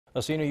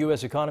A senior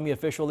U.S. economy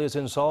official is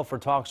in Seoul for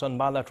talks on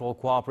bilateral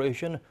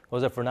cooperation.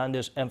 Jose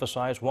Fernandez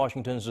emphasized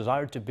Washington's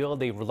desire to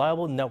build a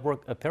reliable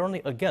network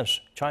apparently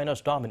against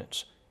China's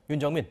dominance.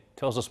 Yoon Jung-min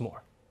tells us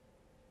more.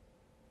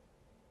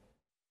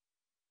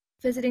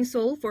 Visiting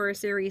Seoul for a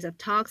series of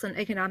talks on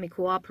economic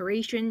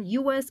cooperation,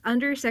 U.S.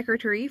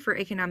 Undersecretary for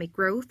Economic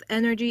Growth,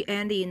 Energy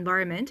and the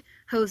Environment,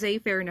 Jose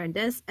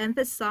Fernandez,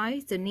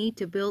 emphasized the need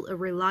to build a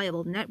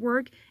reliable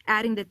network,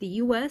 adding that the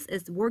U.S.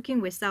 is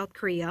working with South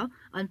Korea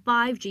on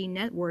 5G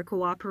network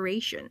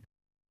cooperation.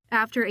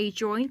 After a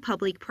joint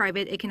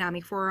public-private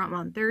economic forum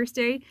on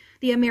Thursday,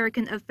 the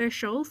American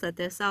official said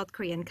that South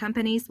Korean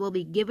companies will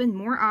be given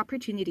more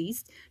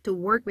opportunities to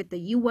work with the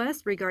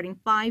U.S. regarding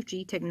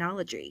 5G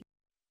technology.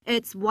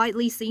 It's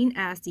widely seen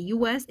as the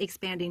U.S.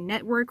 expanding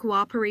network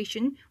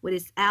cooperation with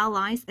its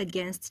allies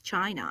against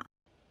China.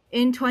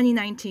 In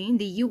 2019,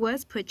 the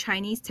U.S. put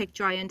Chinese tech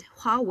giant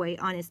Huawei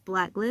on its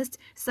blacklist,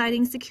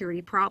 citing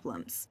security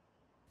problems.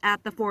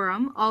 At the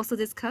forum, also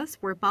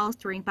discussed were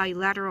bolstering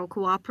bilateral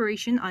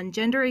cooperation on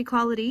gender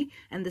equality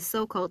and the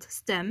so-called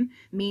STEM,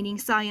 meaning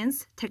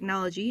science,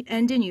 technology,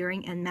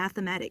 engineering, and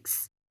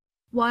mathematics.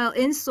 While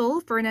in Seoul,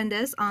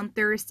 Fernandez on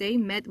Thursday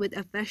met with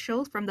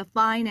officials from the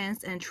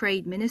finance and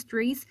trade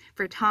ministries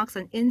for talks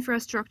on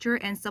infrastructure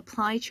and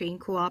supply chain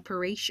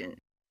cooperation.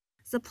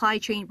 Supply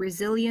chain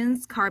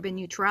resilience, carbon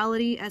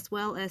neutrality, as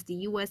well as the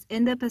U.S.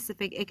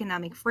 Indo-Pacific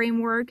Economic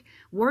Framework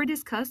were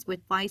discussed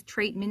with Vice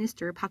Trade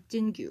Minister Park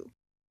Jin-gyu.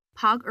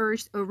 Park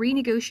urged a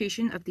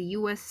renegotiation of the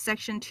U.S.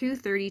 Section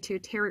 232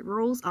 tariff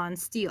rules on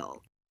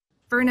steel.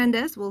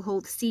 Fernandez will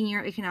hold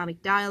senior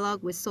economic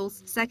dialogue with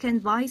Seoul's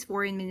second Vice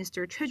Foreign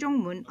Minister Choi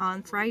Jong-mun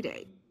on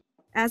Friday.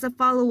 As a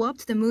follow-up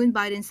to the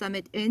Moon-Biden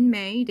summit in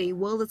May, they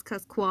will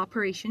discuss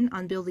cooperation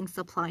on building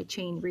supply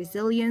chain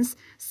resilience,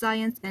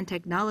 science and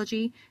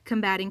technology,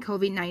 combating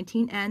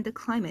COVID-19 and the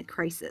climate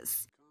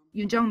crisis.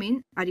 Yoon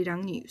Jung-min,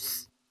 Arirang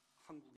News.